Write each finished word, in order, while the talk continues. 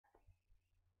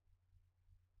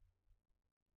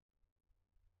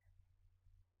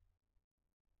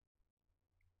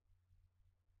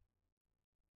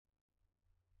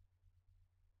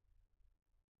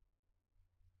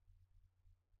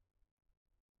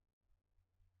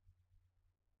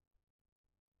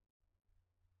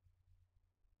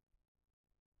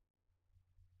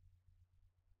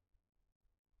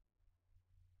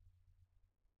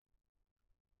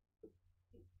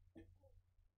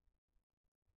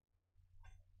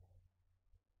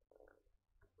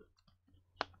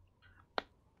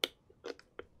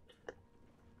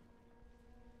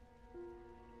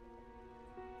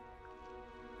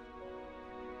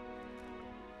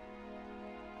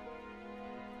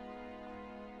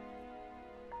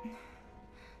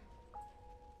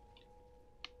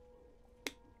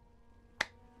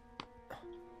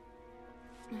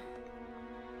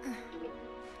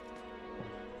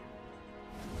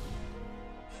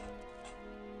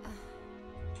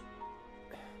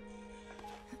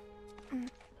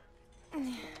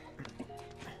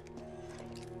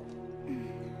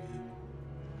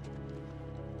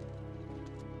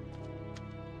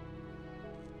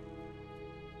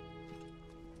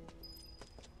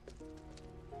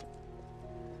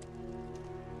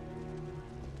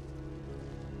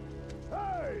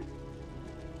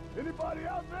Anybody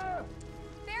out there?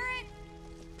 Barrett!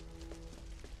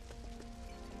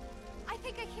 I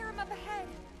think I hear him up ahead.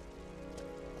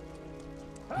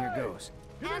 Here goes.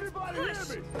 Can anybody hear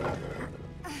me?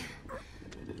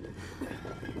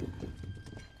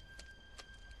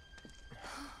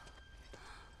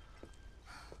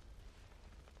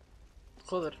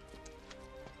 Joder.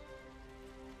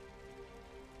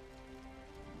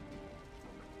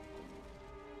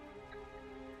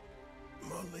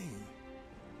 Marlene.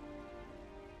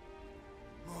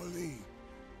 Marlene.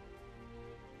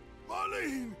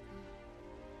 Marlene!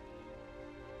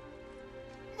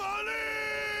 Marlene!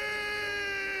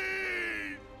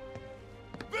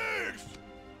 Biggs!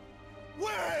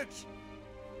 Wedge!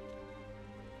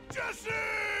 Jesse!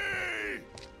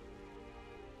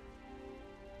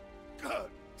 God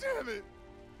damn it!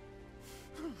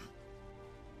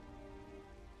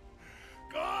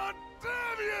 God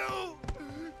damn you!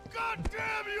 God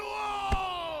damn you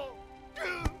all!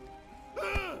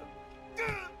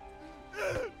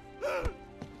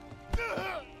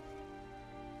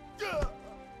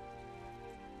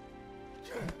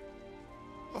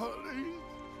 Marlene.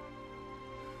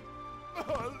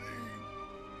 Marlene.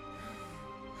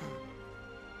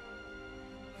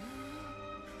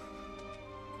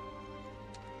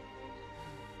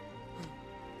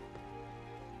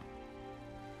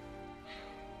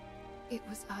 It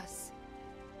was us.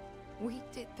 We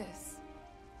did this.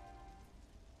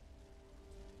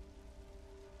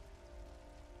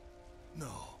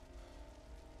 No.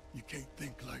 You can't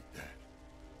think like that.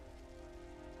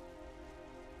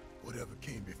 Whatever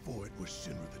came before it was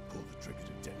Shinra that pulled the trigger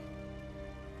today.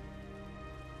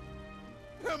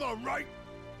 Am I right?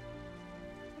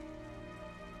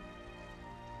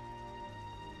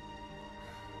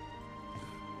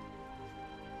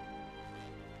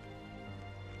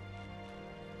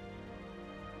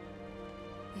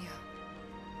 Yeah.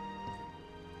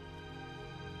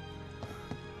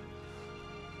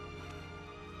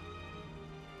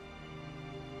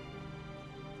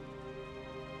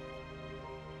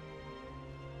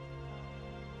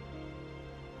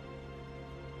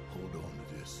 Hold on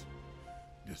to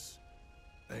this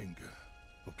anger,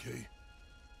 okay?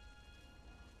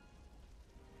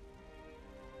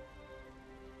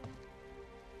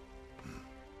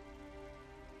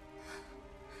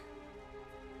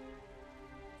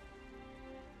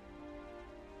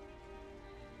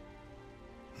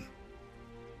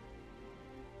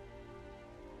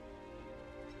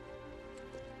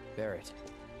 Barrett.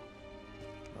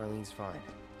 Marlene's fine.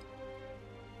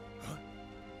 Huh?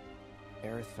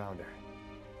 Aerith found her.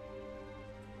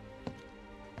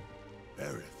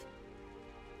 Aerith.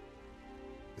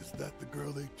 Is that the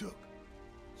girl they took?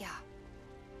 Yeah.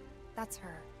 That's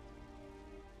her.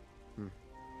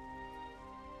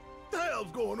 The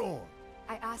hell's going on?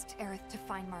 I asked Aerith to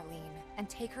find Marlene and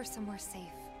take her somewhere safe.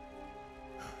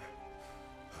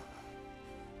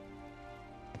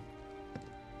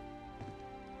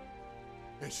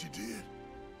 And she did?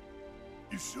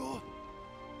 You sure?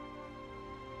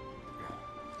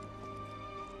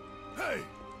 Hey,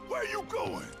 where you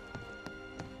going?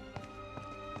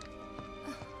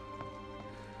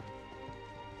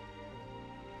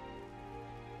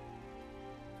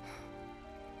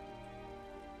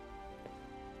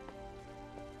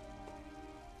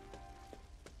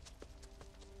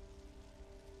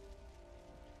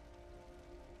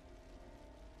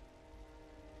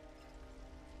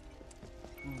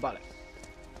 Vale.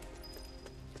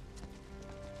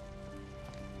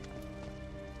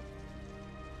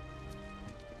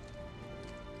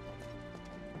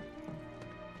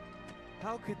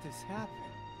 How could this happen?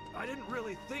 I didn't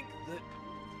really think that...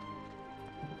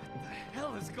 What the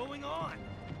hell is going on?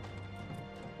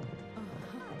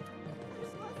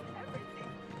 We've lost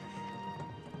everything.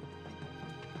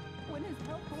 When is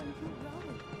help going to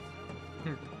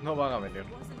run? No van a venir. It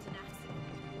wasn't an accident.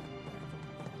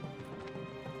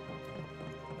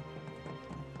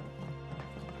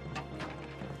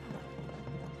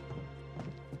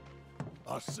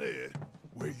 I said,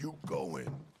 where you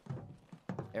going?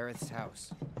 Aerith's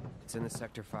house. It's in the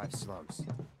Sector 5 slums.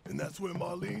 And that's where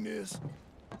Marlene is?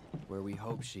 Where we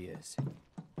hope she is.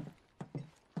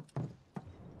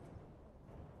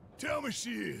 Tell me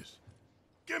she is.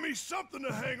 Give me something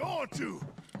to hang on to.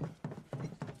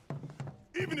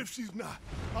 Even if she's not,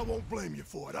 I won't blame you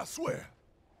for it, I swear.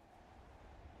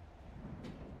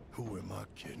 Who am I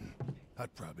kidding?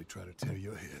 I'd probably try to tear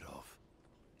your head off.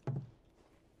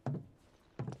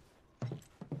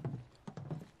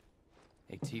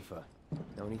 Hey, Tifa,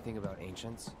 know anything about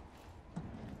ancients?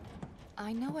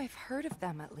 I know I've heard of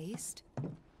them at least.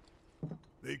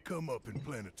 They come up in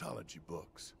planetology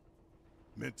books.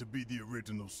 Meant to be the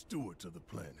original stewards of the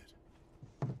planet.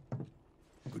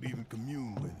 Could even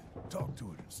commune with it, talk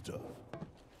to it and stuff.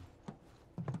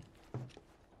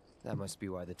 That must be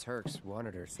why the Turks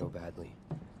wanted her so badly.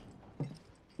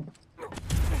 Within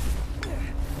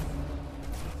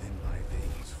my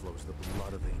veins flows the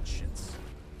blood of ancients.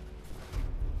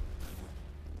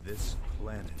 This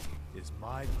planet is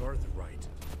my birthright.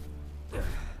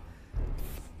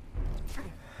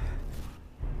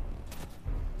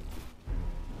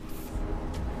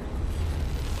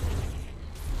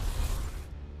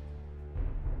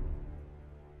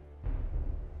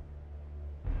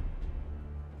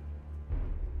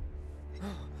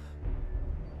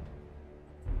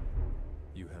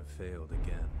 You have failed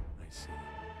again, I see.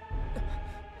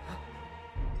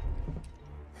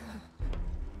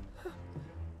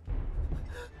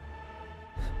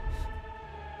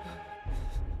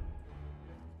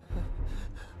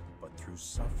 But through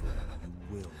suffering,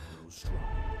 you will grow strong.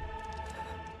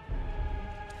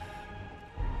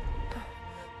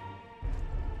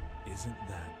 Isn't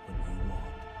that what you want?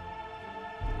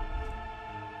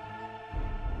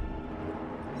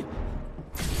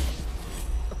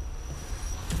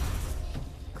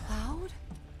 Cloud?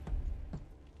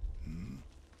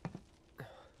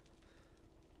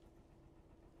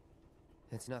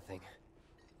 It's nothing.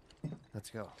 Let's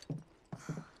go.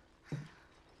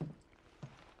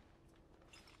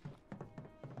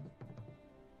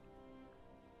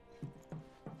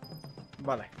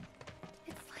 Vale.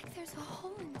 It's like there's a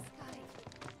hole in the sky.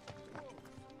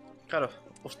 Claro,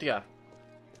 hostia.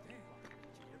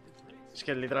 Es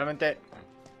que literalmente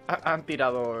han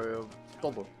tirado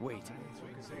todo. Wait.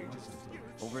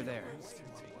 Over there.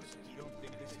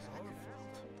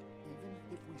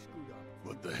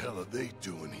 What the hell are they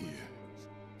doing here?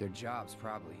 Their jobs,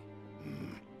 probably.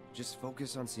 Just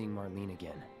focus on seeing Marlene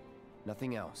again.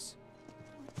 Nothing else.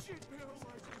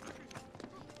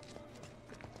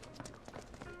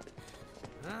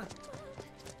 Huh?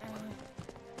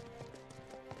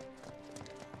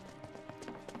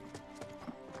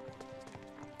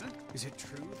 Is it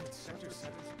true that Sector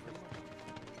 7's criminal?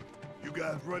 You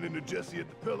guys run into Jesse at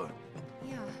the pillar?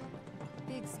 Yeah.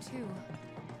 Biggs too.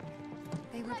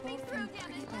 They were both in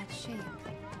pretty bad shape.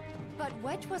 But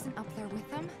Wedge wasn't up there with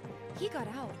them. He got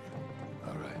out.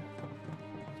 All right.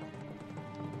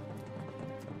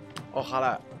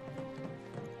 Ojalá.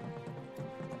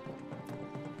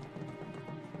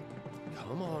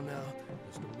 Come on now.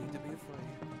 There's no need to be afraid.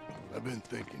 I've been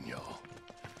thinking, y'all.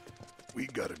 We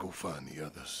gotta go find the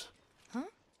others. Huh?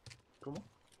 ¿Cómo?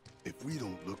 If we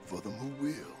don't look for them, who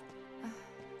will?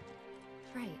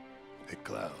 Right. Hey,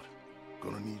 Cloud.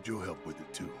 Gonna need your help with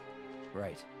it, too.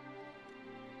 Right.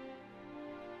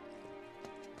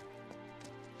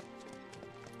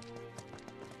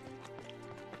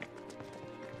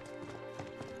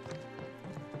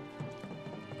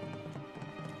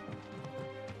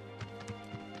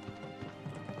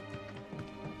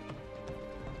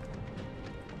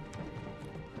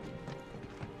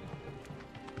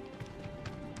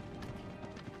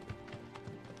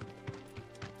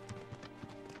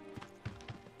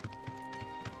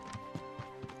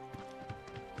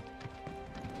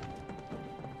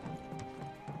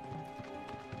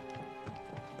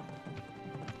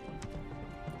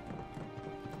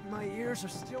 My ears are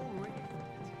still ringing.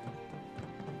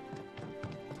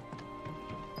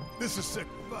 This is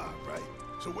Sector 5, right?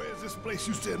 So where's this place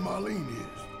you said Marlene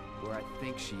is? Where I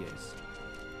think she is.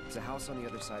 It's a house on the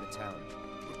other side of town.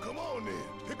 Well, come on then.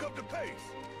 Pick up the pace.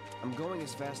 I'm going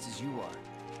as fast as you are.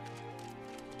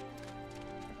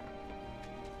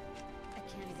 I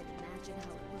can't even imagine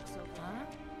how it looks over there.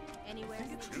 Anywhere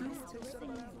close to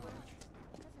living.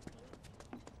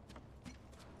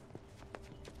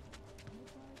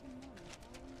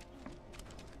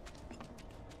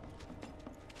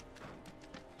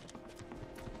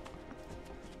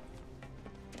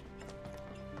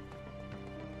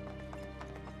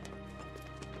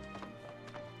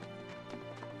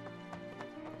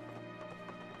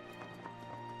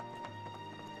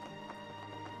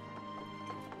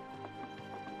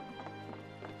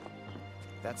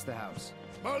 That's the house.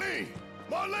 Marlene!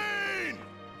 Marlene!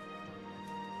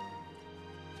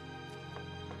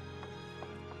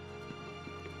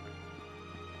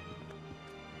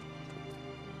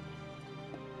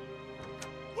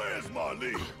 Where's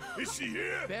Marlene? Is she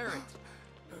here? Barrett!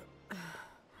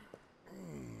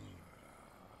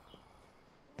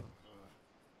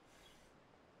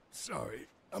 Sorry,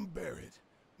 I'm Barrett.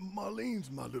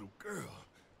 Marlene's my little girl.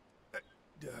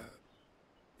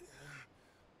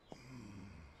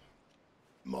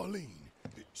 Marlene,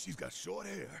 she's got short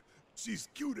hair. She's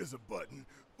cute as a button,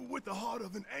 with the heart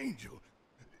of an angel.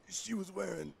 She was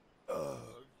wearing,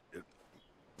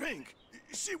 pink.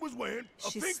 She was wearing a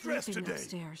She's pink dress sleeping today.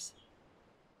 upstairs.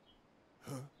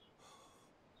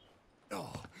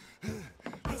 Oh,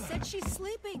 I said she's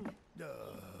sleeping.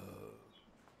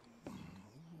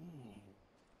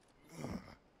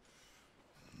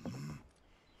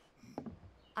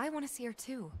 I want to see her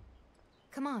too.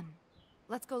 Come on,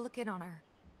 let's go look in on her.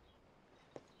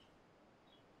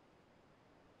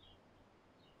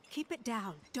 Keep it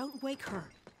down. Don't wake her.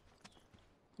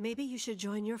 Maybe you should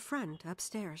join your friend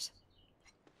upstairs.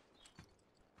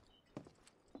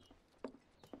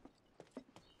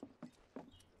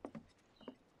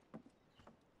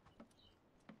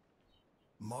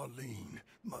 Marlene,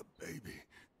 my baby.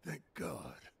 Thank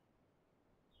God.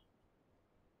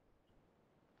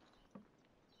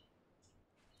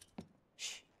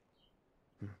 Shh.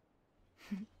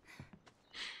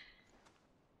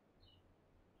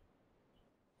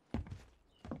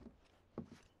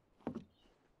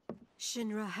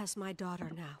 Shinra has my daughter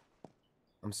now.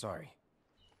 I'm sorry.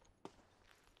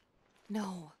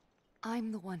 No,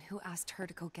 I'm the one who asked her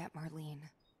to go get Marlene.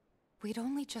 We'd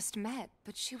only just met,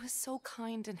 but she was so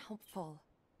kind and helpful.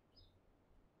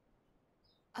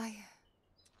 I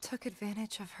took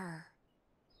advantage of her.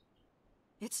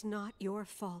 It's not your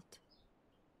fault.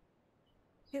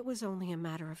 It was only a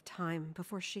matter of time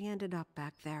before she ended up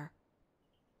back there.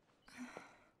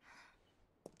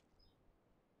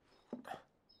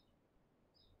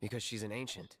 Because she's an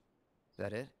ancient. Is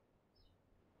that it?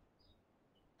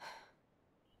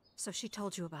 So she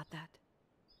told you about that.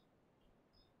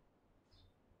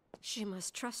 She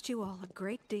must trust you all a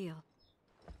great deal.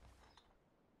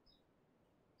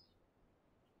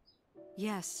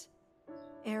 Yes,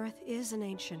 Aerith is an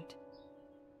ancient.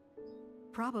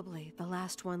 Probably the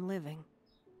last one living.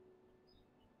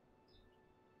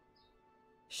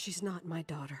 She's not my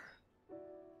daughter.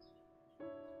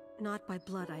 Not by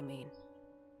blood, I mean.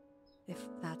 If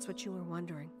that's what you were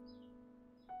wondering.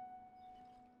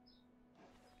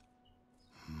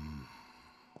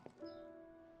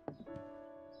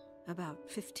 About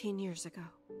 15 years ago.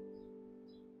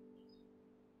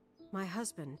 My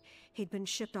husband, he'd been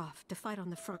shipped off to fight on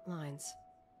the front lines.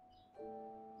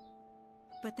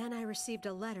 But then I received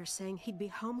a letter saying he'd be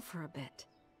home for a bit.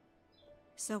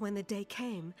 So when the day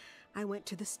came, I went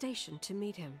to the station to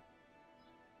meet him.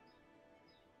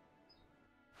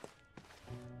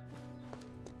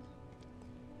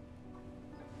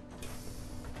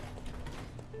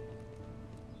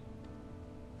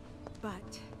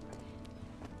 But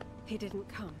he didn't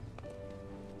come.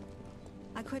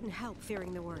 I couldn't help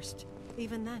fearing the worst,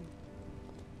 even then.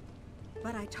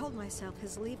 But I told myself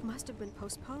his leave must have been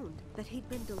postponed, that he'd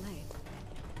been delayed.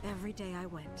 Every day I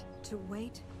went, to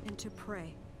wait and to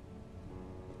pray.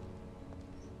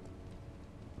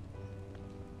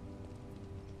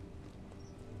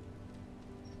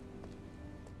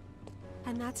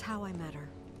 And that's how I met her,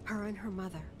 her and her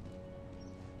mother.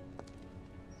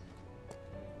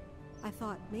 I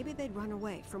thought maybe they'd run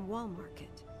away from Wall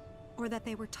Market, or that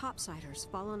they were topsiders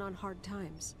fallen on hard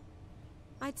times.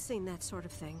 I'd seen that sort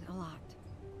of thing a lot.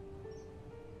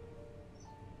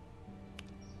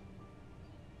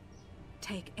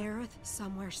 Take Aerith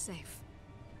somewhere safe.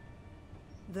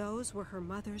 Those were her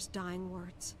mother's dying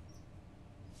words.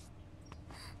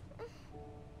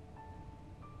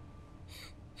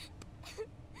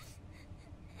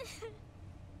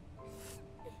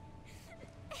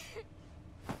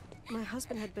 My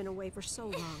husband had been away for so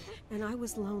long, and I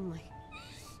was lonely.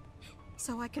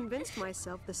 So I convinced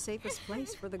myself the safest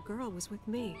place for the girl was with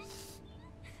me.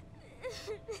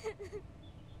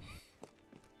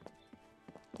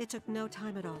 It took no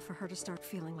time at all for her to start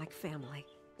feeling like family.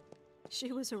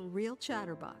 She was a real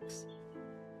chatterbox.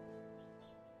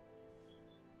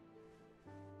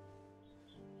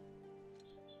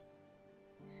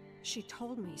 She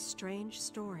told me strange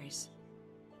stories.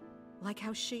 Like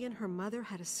how she and her mother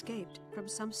had escaped from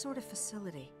some sort of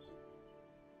facility.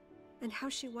 And how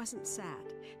she wasn't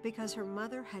sad because her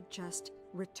mother had just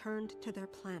returned to their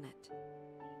planet.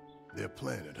 Their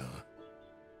planet, huh?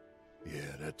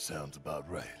 Yeah, that sounds about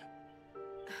right.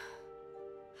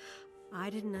 I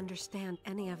didn't understand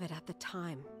any of it at the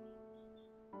time.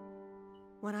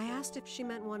 When I asked if she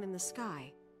meant one in the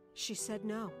sky, she said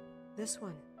no. This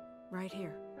one, right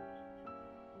here.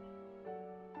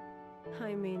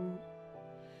 I mean,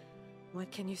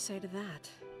 what can you say to that?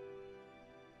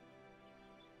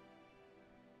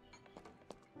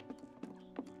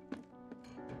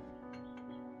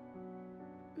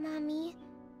 Mommy,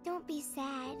 don't be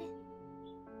sad.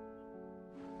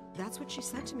 That's what she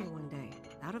said to me one day,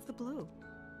 out of the blue.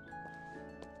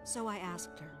 So I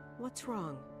asked her, what's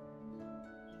wrong?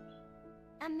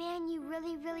 A man you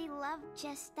really, really loved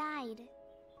just died.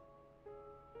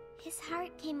 His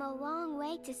heart came a long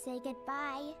way to say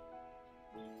goodbye.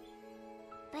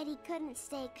 But he couldn't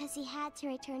stay because he had to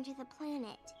return to the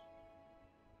planet.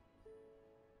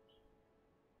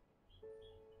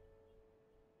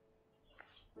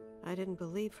 I didn't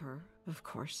believe her, of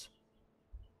course.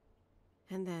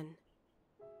 And then,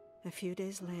 a few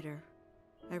days later,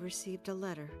 I received a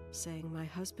letter saying my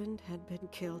husband had been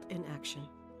killed in action.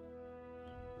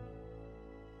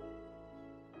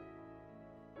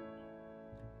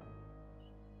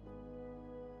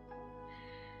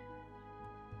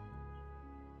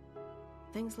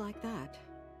 Things like that,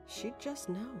 she'd just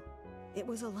know. It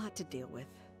was a lot to deal with,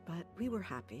 but we were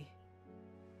happy.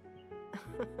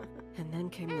 And then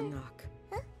came the knock.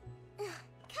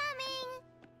 Coming!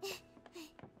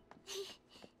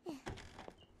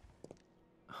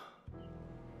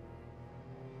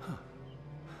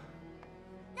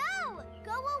 No!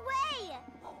 Go away!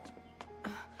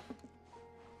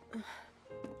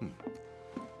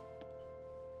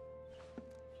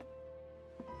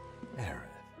 Aerith,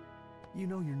 you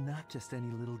know you're not just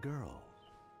any little girl.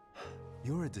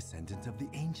 You're a descendant of the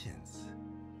ancients.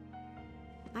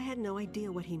 I had no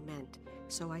idea what he meant,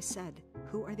 so I said,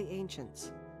 "Who are the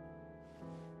ancients?"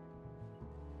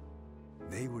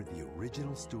 They were the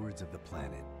original stewards of the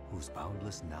planet, whose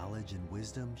boundless knowledge and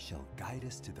wisdom shall guide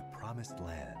us to the promised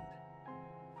land.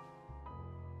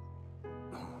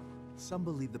 Some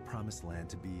believe the promised land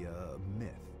to be a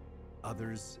myth,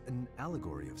 others an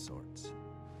allegory of sorts.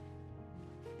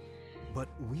 But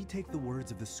we take the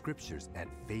words of the scriptures at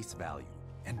face value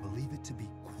and believe it to be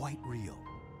quite real.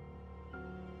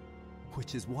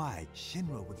 Which is why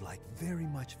Shinra would like very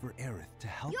much for Aerith to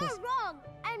help us— You're wrong!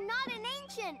 I'm not an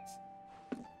ancient!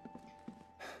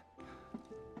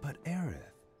 But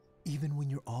Aerith, even when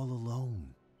you're all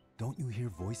alone, don't you hear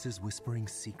voices whispering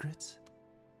secrets?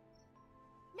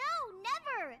 No,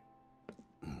 never!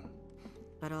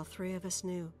 But all three of us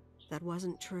knew that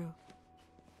wasn't true.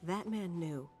 That man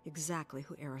knew exactly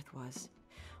who Aerith was,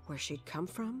 where she'd come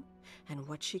from, and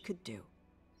what she could do.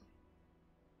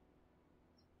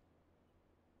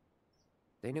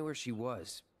 They knew where she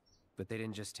was, but they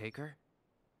didn't just take her?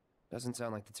 Doesn't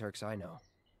sound like the Turks I know.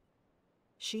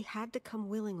 She had to come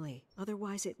willingly,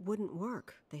 otherwise it wouldn't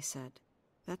work, they said.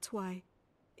 That's why,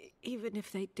 even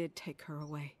if they did take her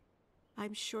away,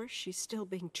 I'm sure she's still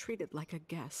being treated like a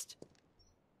guest.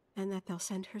 And that they'll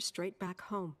send her straight back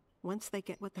home, once they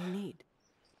get what they need.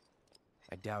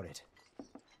 I doubt it.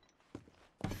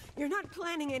 You're not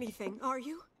planning anything, are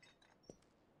you?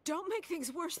 Don't make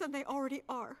things worse than they already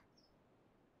are.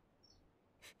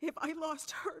 If I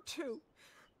lost her too,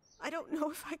 I don't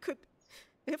know if I could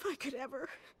ever.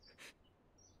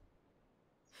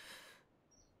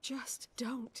 Just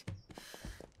don't.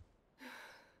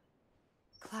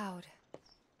 Cloud,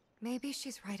 maybe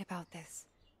she's right about this.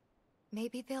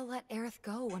 Maybe they'll let Aerith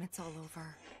go when it's all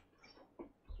over.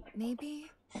 Maybe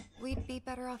we'd be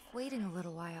better off waiting a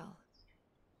little while.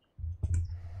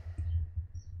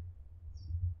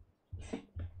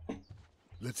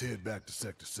 Let's head back to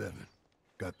Sector 7.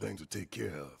 Got things to take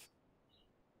care of.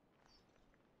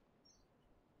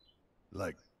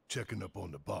 Like checking up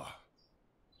on the bar.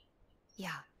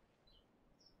 Yeah.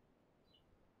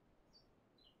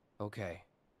 Okay.